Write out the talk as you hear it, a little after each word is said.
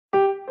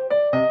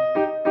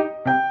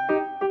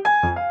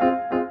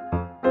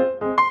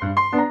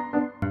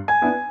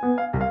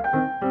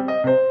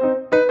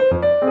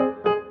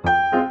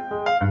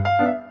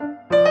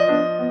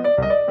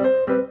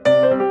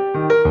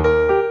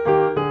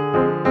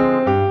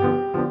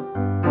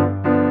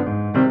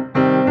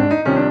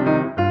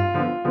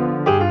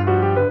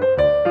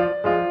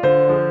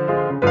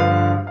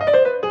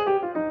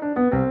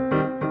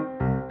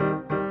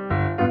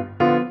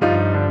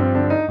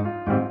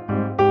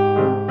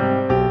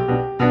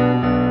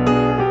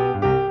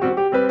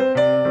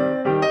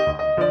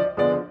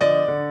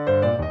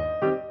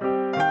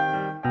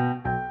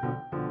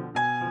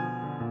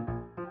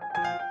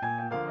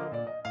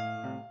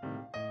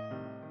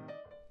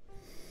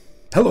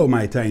Hello,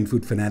 my Italian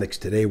food fanatics.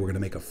 Today we're going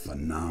to make a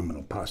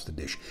phenomenal pasta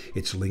dish.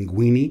 It's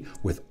linguine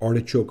with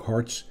artichoke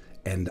hearts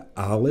and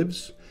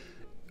olives.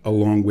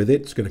 Along with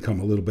it, it's going to come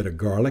a little bit of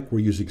garlic. We're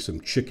using some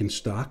chicken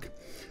stock.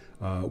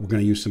 We're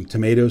going to use some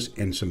tomatoes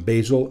and some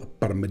basil,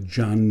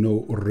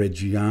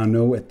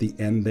 parmigiano-reggiano at the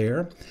end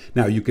there.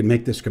 Now, you can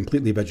make this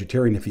completely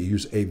vegetarian if you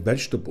use a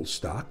vegetable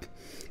stock.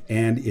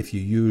 And if you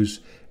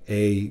use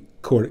a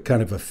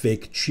kind of a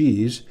fake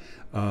cheese,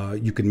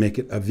 you can make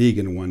it a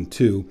vegan one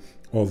too.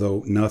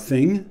 Although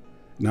nothing,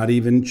 not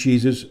even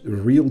cheeses,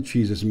 real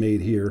cheeses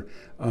made here,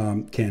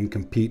 can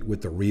compete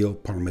with the real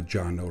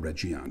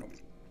Parmigiano-Reggiano.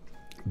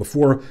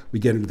 Before we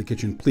get into the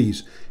kitchen,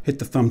 please hit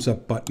the thumbs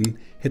up button,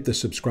 hit the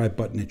subscribe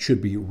button. It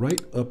should be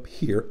right up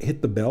here.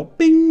 Hit the bell,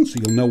 bing, so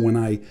you'll know when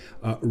I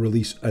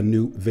release a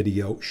new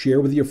video. Share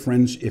with your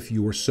friends if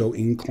you are so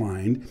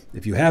inclined.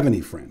 If you have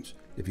any friends,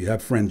 if you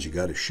have friends, you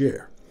got to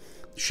share.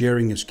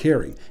 Sharing is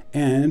caring.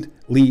 And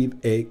leave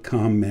a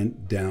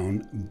comment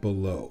down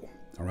below.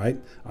 All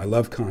right, I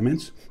love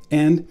comments.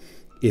 And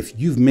if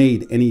you've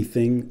made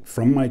anything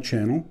from my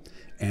channel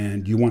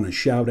and you want to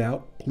shout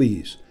out,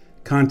 please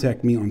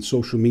contact me on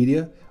social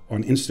media,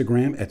 on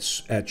Instagram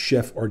at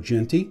Chef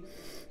Argenti,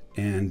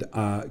 and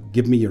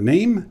give me your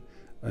name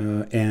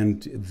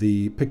and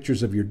the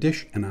pictures of your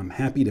dish, and I'm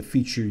happy to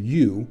feature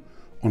you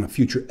on a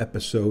future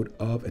episode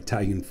of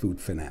Italian Food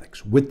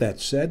Fanatics. With that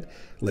said,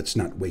 let's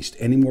not waste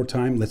any more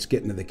time. Let's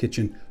get into the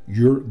kitchen.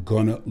 You're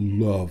gonna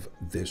love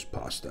this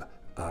pasta.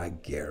 I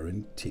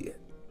guarantee it.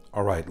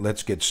 All right,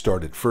 let's get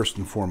started. First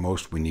and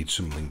foremost, we need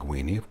some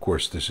linguine. Of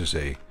course, this is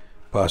a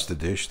pasta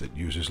dish that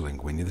uses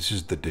linguine. This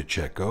is the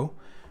Artichoke.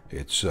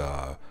 It's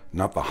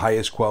not the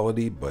highest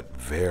quality, but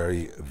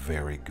very,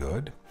 very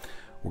good.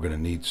 We're going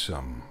to need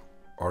some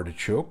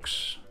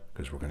artichokes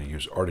because we're going to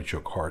use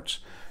artichoke hearts.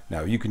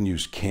 Now, you can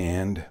use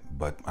canned,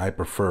 but I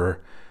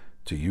prefer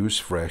to use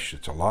fresh.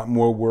 It's a lot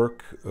more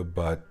work,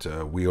 but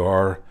we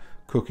are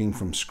cooking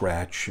from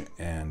scratch,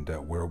 and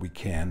where we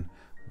can,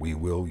 we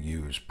will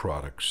use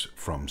products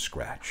from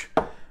scratch.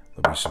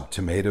 There'll be some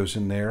tomatoes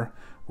in there.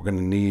 We're going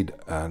to need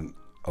a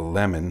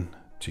lemon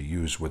to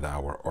use with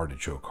our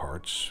artichoke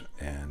hearts,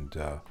 and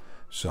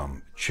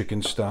some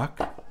chicken stock.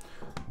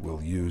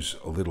 We'll use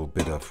a little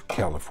bit of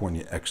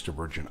California extra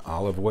virgin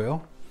olive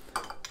oil.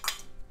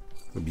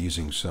 We'll be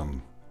using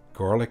some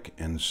garlic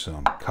and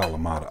some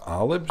Kalamata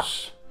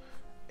olives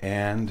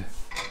and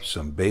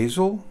some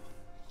basil.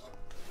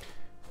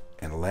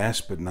 And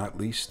last but not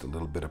least, a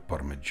little bit of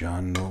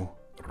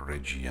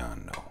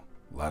Parmigiano-Reggiano.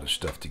 A lot of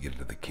stuff to get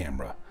into the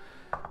camera,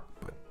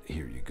 but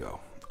here you go.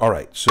 All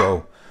right,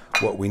 so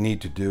what we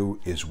need to do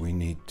is we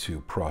need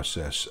to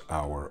process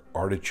our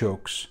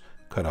artichokes,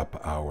 cut up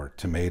our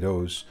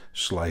tomatoes,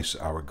 slice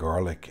our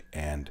garlic,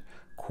 and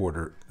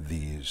quarter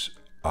these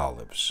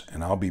olives.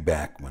 And I'll be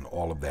back when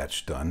all of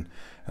that's done,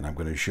 and I'm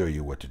going to show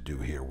you what to do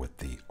here with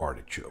the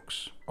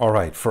artichokes. All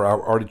right, for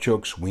our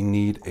artichokes, we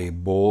need a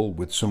bowl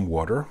with some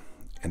water,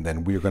 and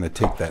then we're going to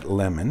take that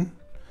lemon,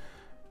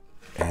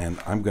 and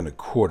I'm going to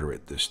quarter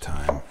it this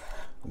time.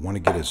 I want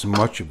to get as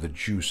much of the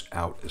juice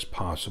out as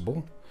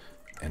possible.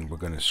 And we're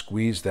going to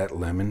squeeze that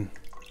lemon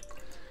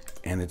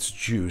and its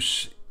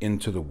juice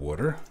into the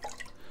water.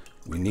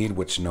 We need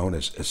what's known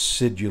as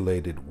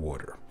acidulated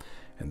water.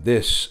 And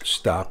this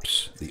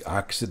stops the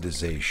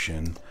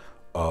oxidization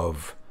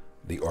of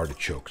the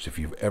artichokes. If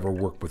you've ever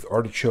worked with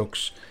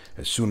artichokes,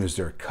 as soon as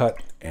they're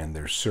cut and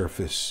their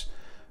surface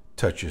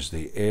touches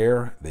the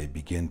air, they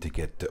begin to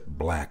get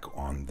black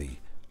on the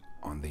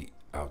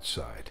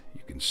outside.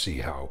 You can see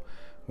how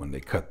when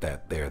they cut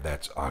that there,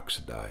 that's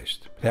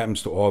oxidized. It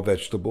happens to all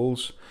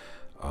vegetables.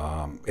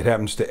 It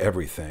happens to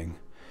everything,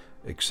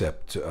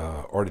 except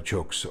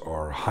artichokes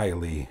are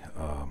highly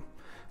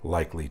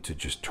likely to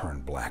just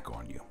turn black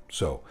on you.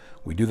 So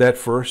we do that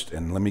first,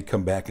 and let me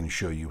come back and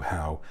show you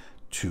how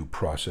to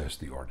process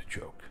the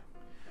artichoke.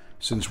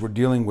 Since we're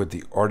dealing with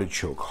the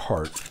artichoke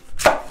heart,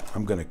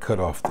 I'm going to cut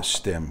off the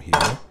stem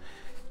here,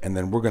 and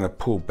then we're going to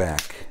pull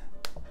back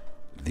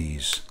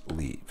these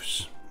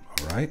leaves.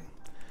 All right.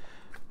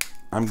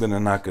 I'm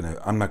not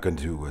going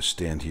to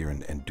stand here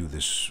and do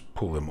this,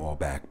 pull them all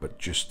back, but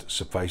just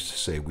suffice to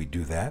say we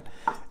do that,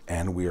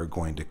 and we are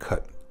going to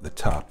cut the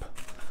top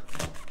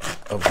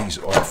of these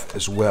off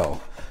as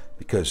well,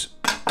 because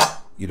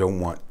you don't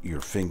want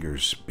your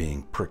fingers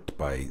being pricked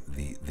by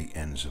the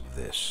ends of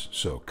this.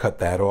 So cut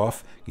that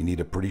off. You need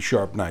a pretty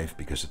sharp knife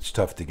because it's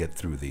tough to get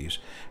through these,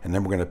 and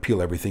then we're going to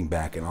peel everything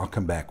back, and I'll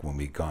come back when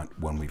we've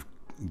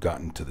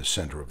gotten to the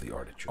center of the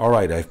artichoke. All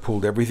right, I've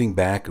pulled everything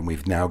back, and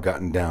we've now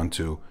gotten down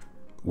to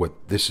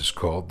what this is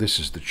called. This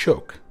is the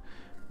choke.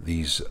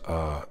 These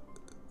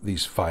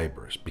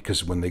fibers,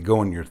 because when they go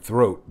in your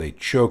throat, they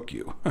choke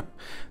you.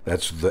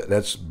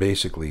 That's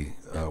basically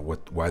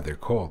why they're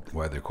called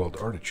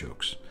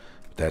artichokes.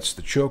 That's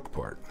the choke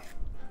part.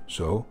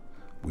 So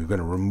we're going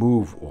to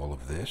remove all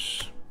of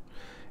this,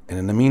 and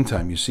in the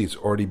meantime, you see it's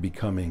already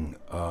becoming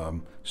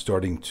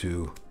starting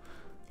to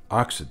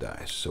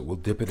oxidize. So we'll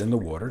dip it in the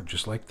water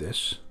just like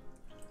this.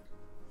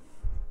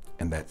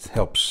 and that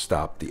helps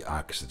stop the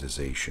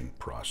oxidization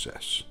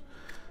process.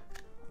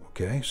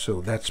 Okay,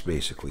 so that's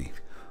basically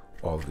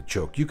all of the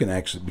choke. You can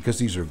actually, because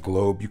these are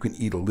globe, you can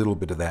eat a little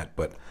bit of that,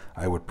 but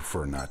I would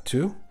prefer not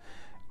to.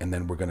 And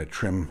then we're going to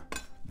trim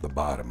the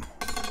bottom.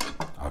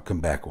 I'll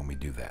come back when we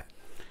do that.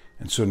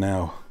 And so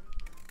now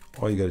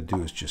all you got to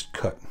do is just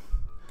cut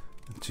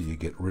until you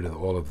get rid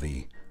of all of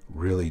the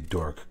really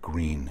dark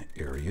green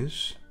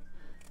areas.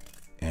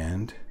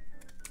 And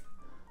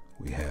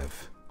we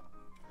have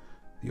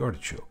the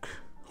artichoke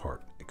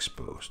heart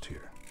exposed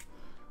here.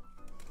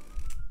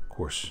 Of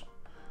course,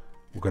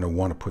 we're going to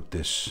want to put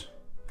this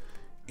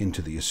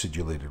into the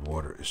acidulated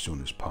water as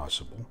soon as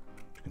possible.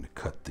 I'm going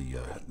to cut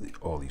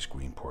all these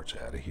green parts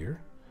out of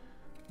here.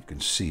 You can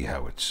see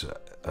how it's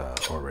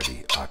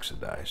already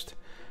oxidized.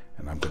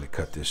 And I'm going to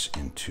cut this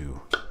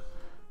into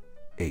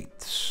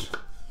eighths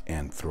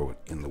and throw it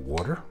in the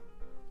water.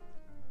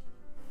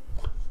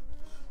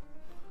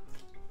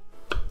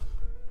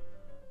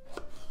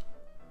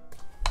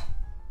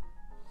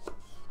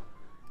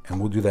 And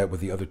we'll do that with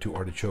the other two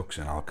artichokes,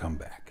 and I'll come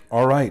back.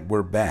 All right,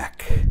 we're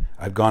back.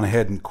 I've gone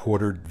ahead and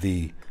quartered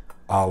the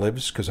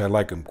olives because I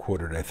like them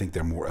quartered. I think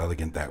they're more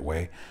elegant that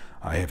way.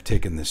 I have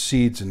taken the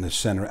seeds in the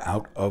center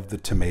out of the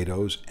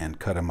tomatoes and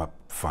cut them up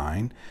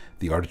fine.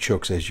 The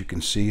artichokes, as you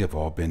can see, have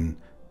all been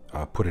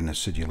put in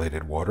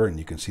acidulated water, and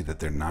you can see that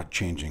they're not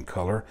changing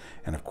color.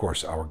 And of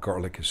course, our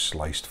garlic is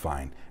sliced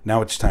fine.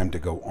 Now it's time to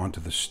go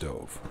onto the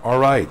stove. All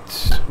right,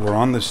 we're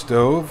on the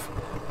stove.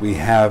 We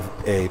have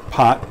a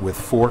pot with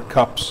 4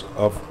 cups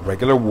of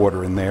regular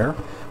water in there.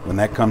 When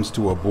that comes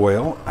to a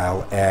boil,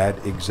 I'll add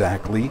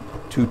exactly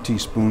 2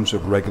 teaspoons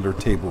of regular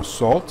table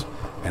salt,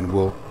 and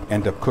we'll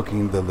end up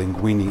cooking the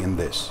linguine in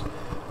this.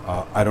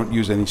 I don't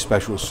use any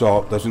special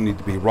salt. Doesn't need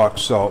to be rock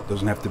salt.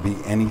 Doesn't have to be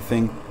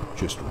anything.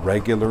 Just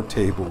regular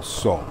table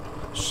salt.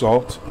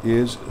 Salt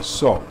is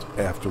salt,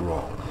 after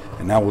all.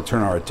 And now we'll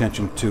turn our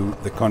attention to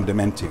the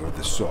condimenti, or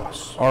the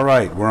sauce. All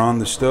right, we're on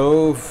the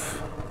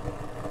stove,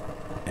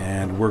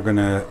 and we're going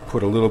to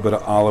put a little bit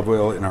of olive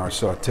oil in our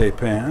saute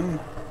pan.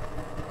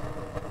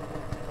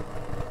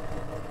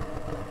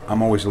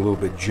 I'm always a little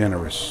bit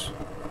generous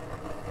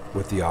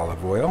with the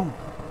olive oil.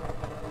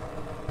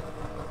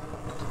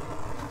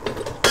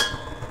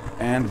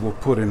 And we'll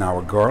put in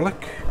our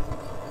garlic,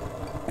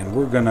 and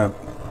we're going to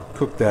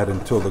cook that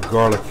until the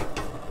garlic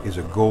is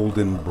a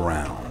golden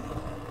brown.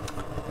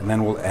 And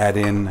then we'll add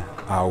in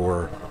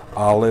our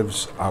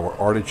olives, our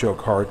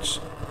artichoke hearts,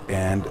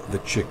 and the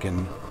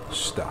chicken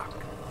stock.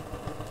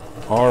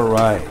 All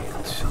right,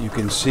 you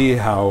can see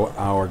how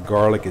our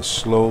garlic is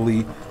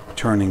slowly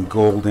turning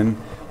golden.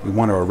 We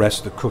want to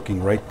arrest the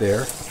cooking right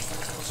there.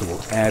 So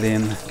we'll add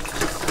in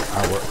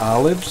our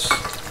olives.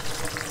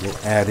 We'll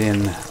add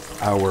in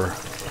our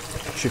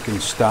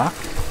chicken stock,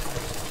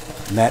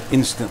 and that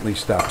instantly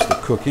stops the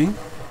cooking.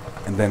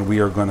 And then we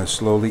are going to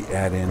slowly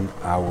add in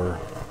our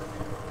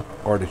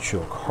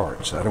artichoke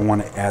hearts. I don't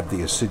want to add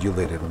the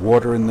acidulated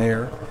water in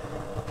there.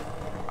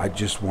 I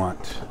just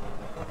want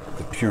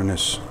the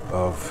pureness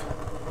of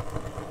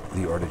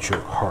the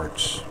artichoke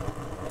hearts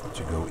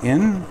to go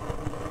in.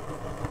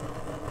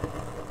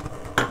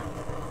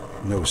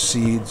 No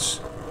seeds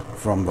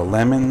from the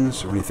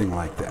lemons or anything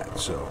like that.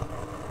 So,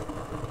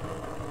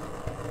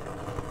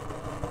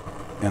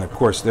 and of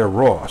course they're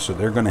raw, so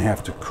they're going to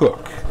have to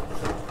cook.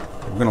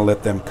 We're going to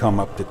let them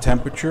come up to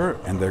temperature,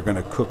 and they're going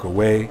to cook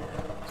away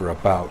for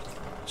about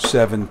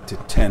 7 to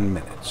 10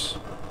 minutes.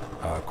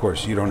 Of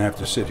course, you don't have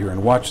to sit here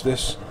and watch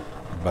this,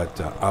 but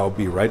I'll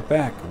be right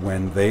back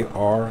when they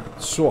are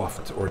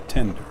soft or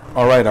tender.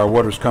 All right, our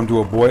water's come to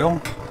a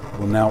boil.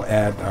 We'll now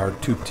add our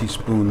 2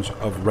 teaspoons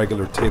of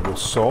regular table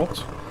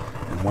salt.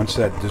 And once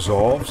that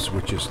dissolves,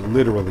 which is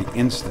literally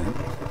instant,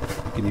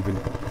 you can even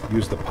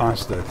use the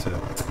pasta to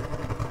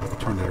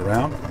turn it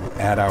around.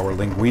 We'll add our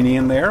linguine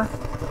in there,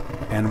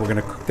 and we're going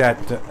to cook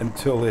that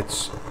until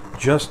it's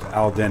just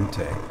al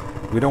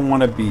dente. We don't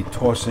want to be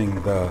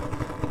tossing the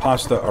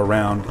pasta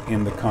around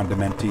in the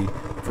condimenti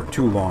for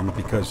too long,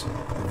 because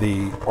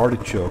the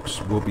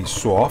artichokes will be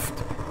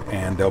soft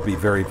and they'll be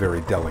very,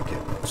 very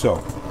delicate.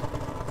 So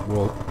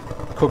we'll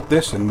cook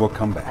this and we'll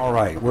come back. All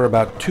right, we're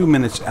about 2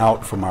 minutes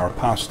out from our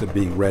pasta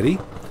being ready.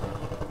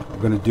 What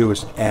we're going to do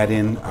is add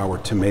in our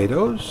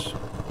tomatoes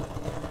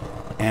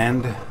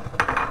and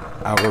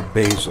our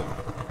basil.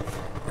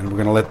 And we're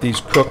going to let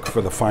these cook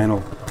for the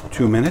final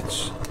 2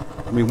 minutes.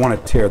 We want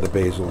to tear the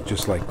basil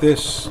just like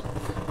this.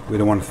 We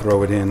don't want to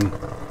throw it in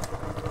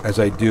as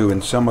I do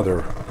in some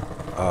other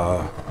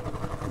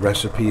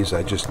recipes.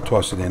 I just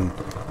toss it in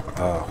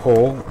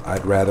whole.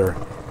 I'd rather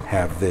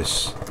have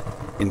this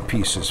in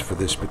pieces for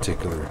this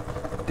particular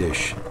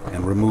dish,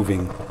 and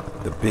removing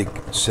the big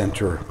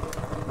center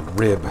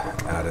rib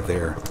out of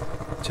there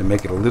to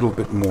make it a little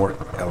bit more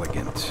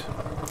elegant.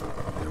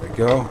 There we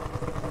go.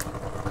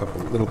 A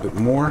little bit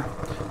more.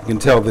 You can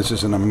tell this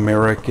is an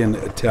American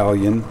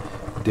Italian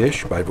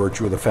dish by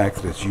virtue of the fact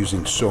that it's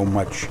using so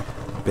much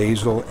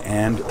basil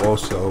and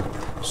also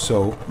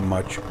so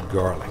much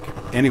garlic.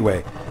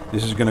 Anyway,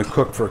 this is going to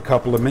cook for a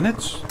couple of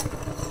minutes,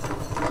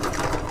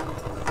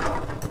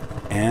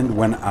 and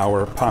when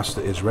our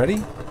pasta is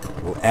ready,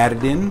 we'll add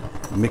it in,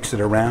 mix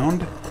it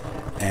around,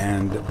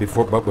 And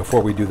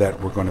before we do that,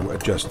 we're going to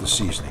adjust the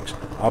seasonings.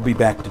 I'll be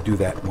back to do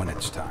that when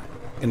it's time.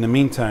 In the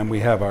meantime,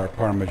 we have our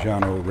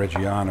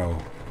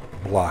Parmigiano-Reggiano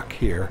block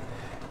here.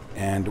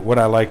 And what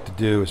I like to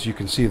do is, you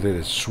can see that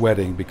it's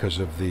sweating because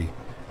of the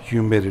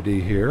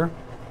humidity here.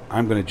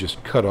 I'm going to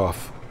just cut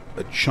off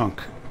a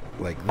chunk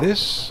like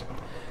this,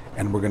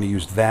 and we're going to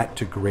use that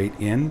to grate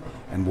in,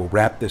 and we'll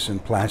wrap this in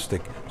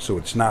plastic so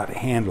it's not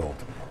handled.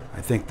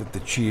 I think that the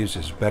cheese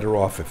is better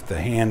off if the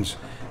hands,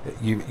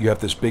 you have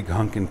this big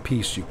hunking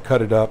piece, you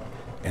cut it up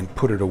and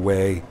put it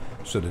away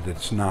so that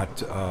it's not,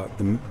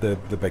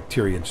 the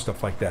bacteria and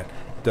stuff like that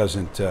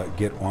doesn't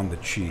get on the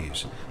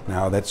cheese.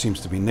 Now that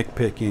seems to be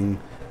nitpicking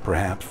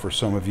perhaps for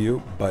some of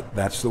you, but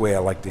that's the way I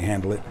like to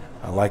handle it.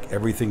 I like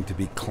everything to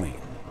be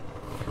clean.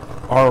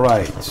 All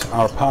right,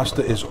 our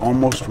pasta is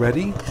almost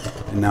ready,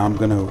 and now I'm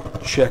going to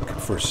check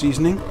for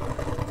seasoning.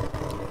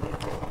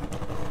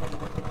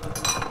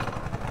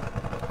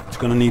 It's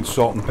going to need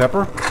salt and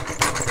pepper.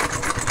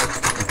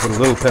 I'll put a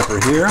little pepper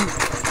here,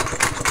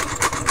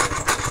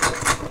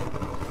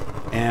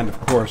 and of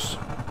course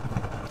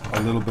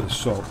a little bit of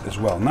salt as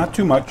well, not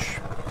too much.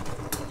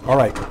 All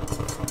right,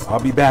 I'll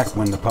be back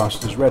when the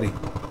pasta is ready.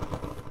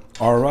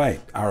 All right,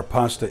 our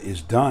pasta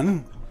is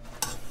done.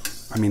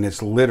 I mean,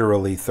 it's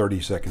literally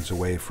 30 seconds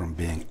away from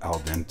being al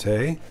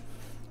dente.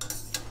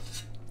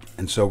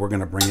 And so we're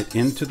going to bring it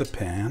into the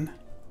pan,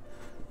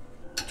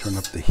 turn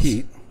up the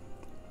heat,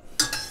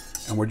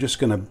 and we're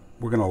going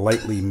to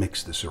lightly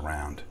mix this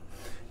around.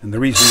 And the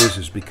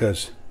reason is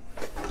because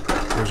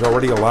there's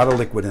already a lot of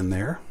liquid in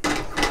there,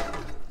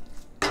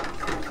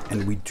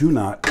 and we do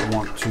not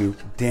want to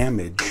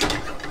damage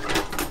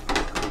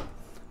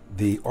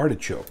the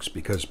artichokes,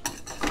 because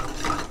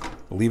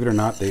believe it or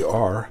not, they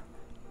are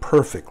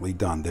perfectly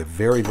done. They're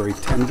very, very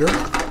tender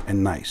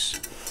and nice.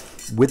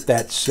 With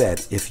that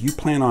said, if you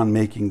plan on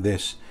making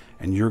this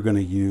and you're going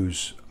to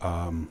use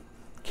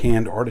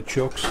canned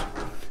artichokes,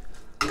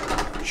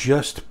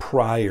 just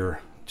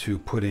prior to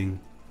putting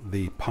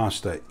the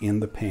pasta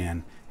in the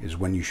pan is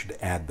when you should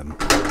add them.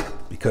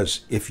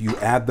 Because if you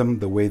add them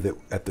the way that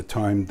at the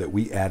time that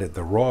we added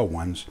the raw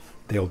ones,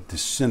 they'll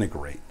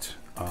disintegrate.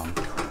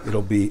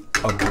 It'll be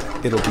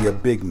a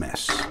big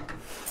mess.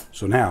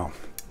 So now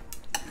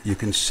you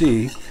can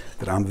see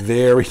that I'm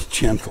very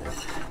gentle.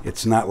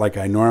 It's not like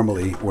I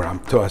normally, where I'm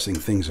tossing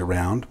things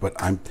around, but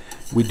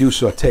we do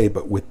saute,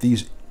 but with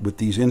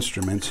these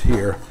instruments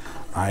here,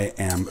 I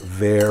am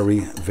very,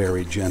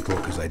 very gentle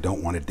because I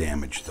don't want to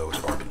damage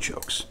those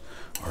artichokes.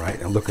 All right,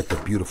 and look at the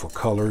beautiful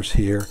colors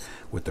here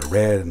with the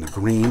red and the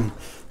green,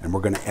 and we're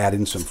going to add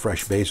in some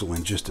fresh basil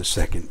in just a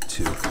second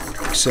to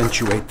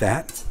accentuate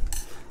that.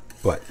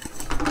 But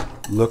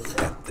look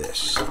at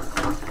this,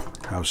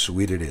 how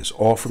sweet it is,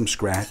 all from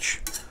scratch.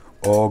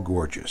 All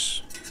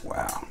gorgeous.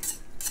 Wow.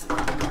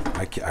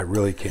 I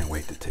really can't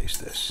wait to taste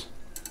this.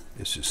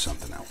 This is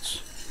something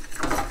else.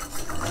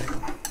 All right.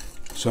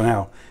 So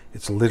now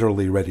it's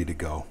literally ready to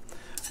go.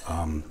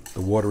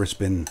 The water has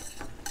been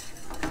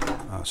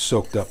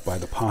soaked up by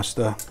the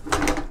pasta.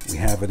 We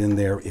have it in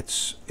there.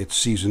 It's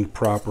seasoned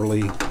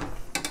properly.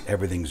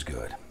 Everything's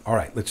good. All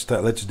right, let's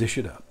dish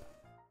it up.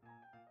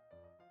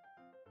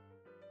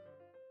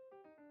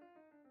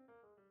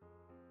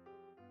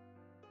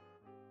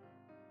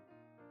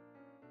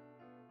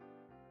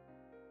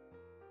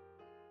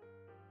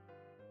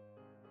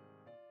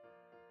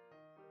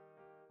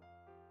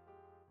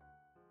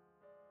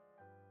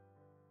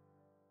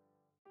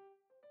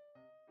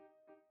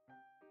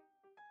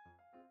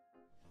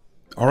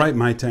 All right,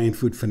 my Italian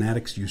food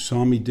fanatics, you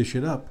saw me dish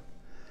it up.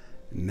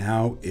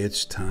 Now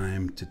it's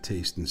time to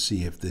taste and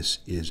see if this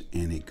is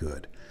any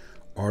good.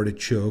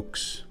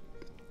 Artichokes,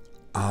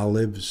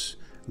 olives,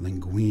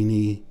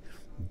 linguine,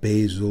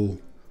 basil,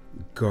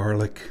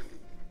 garlic.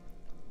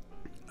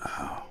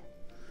 Oh,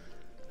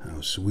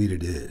 how sweet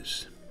it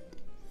is.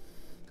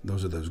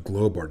 Those are those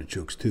globe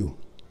artichokes too.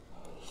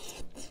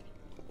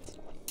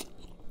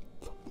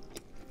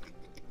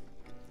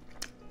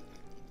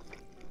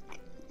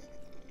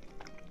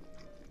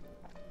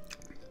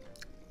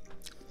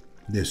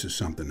 This is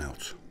something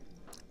else.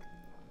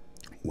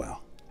 Wow.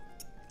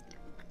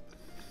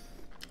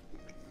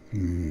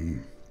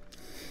 You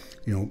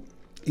know,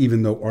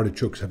 even though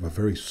artichokes have a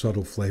very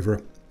subtle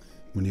flavor,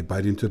 when you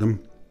bite into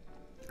them,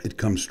 it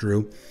comes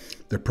through.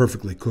 They're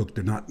perfectly cooked.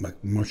 They're not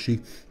like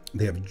mushy.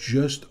 They have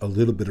just a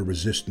little bit of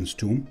resistance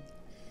to them,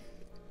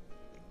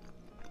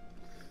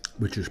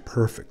 which is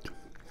perfect.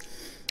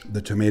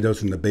 The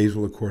tomatoes and the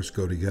basil, of course,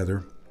 go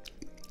together,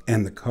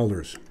 and the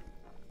colors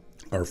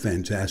are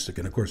fantastic.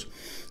 And of course,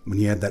 when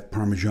you add that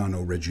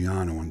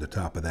Parmigiano-Reggiano on the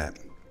top of that,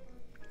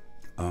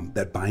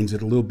 that binds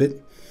it a little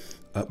bit,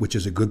 which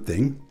is a good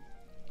thing.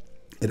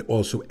 It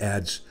also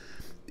adds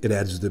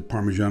the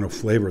Parmigiano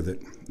flavor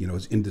that, you know,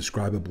 is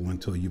indescribable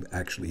until you've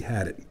actually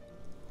had it.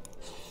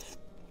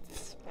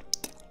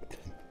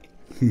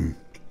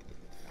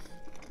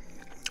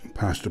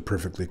 Pasta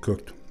perfectly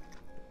cooked.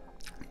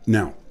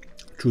 Now,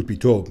 truth be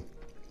told,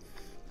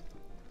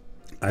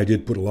 I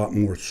did put a lot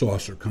more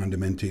sauce or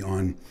condimenti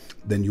on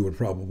than you would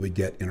probably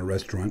get in a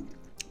restaurant.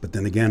 But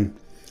then again,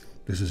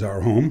 This is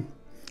our home.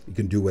 You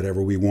can do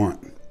whatever we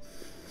want.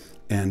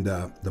 And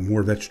the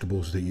more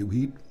vegetables that you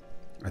eat,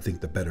 I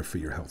think the better for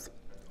your health.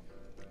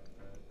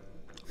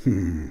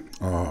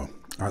 Oh,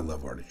 I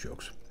love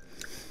artichokes.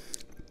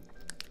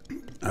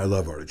 I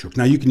love artichokes.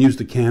 Now you can use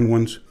the canned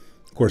ones.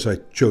 Of course, I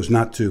chose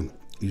not to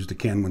use the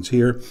canned ones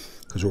here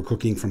because we're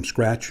cooking from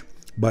scratch.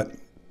 But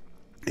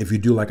if you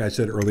do, like I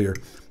said earlier,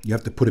 you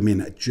have to put them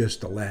in at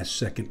just the last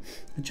second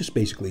and just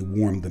basically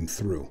warm them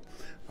through.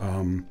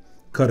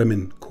 Cut them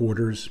in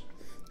quarters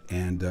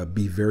and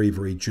be very,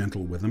 very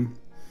gentle with them.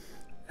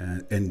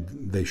 And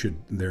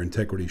their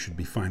integrity should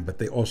be fine, but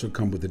they also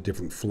come with a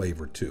different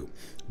flavor too.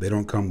 They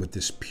don't come with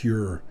this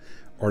pure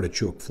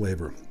artichoke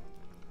flavor.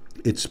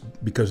 It's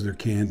because they're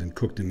canned and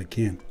cooked in the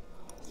can.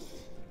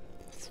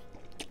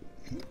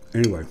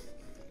 Anyway,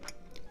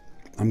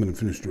 I'm going to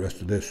finish the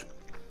rest of this.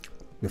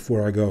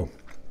 Before I go,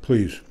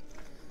 please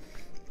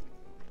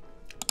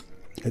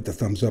hit the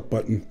thumbs up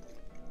button,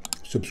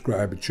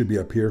 subscribe, it should be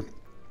up here.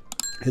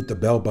 Hit the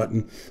bell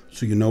button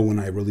so you know when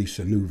I release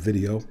a new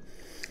video.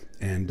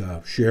 And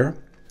share.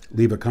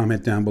 Leave a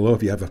comment down below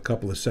if you have a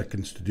couple of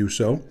seconds to do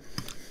so.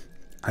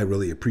 I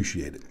really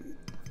appreciate it.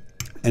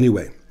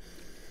 Anyway,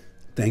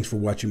 thanks for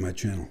watching my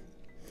channel.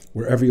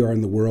 Wherever you are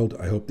in the world,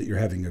 I hope that you're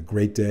having a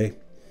great day.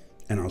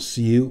 And I'll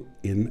see you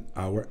in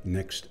our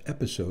next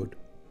episode.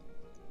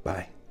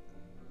 Bye.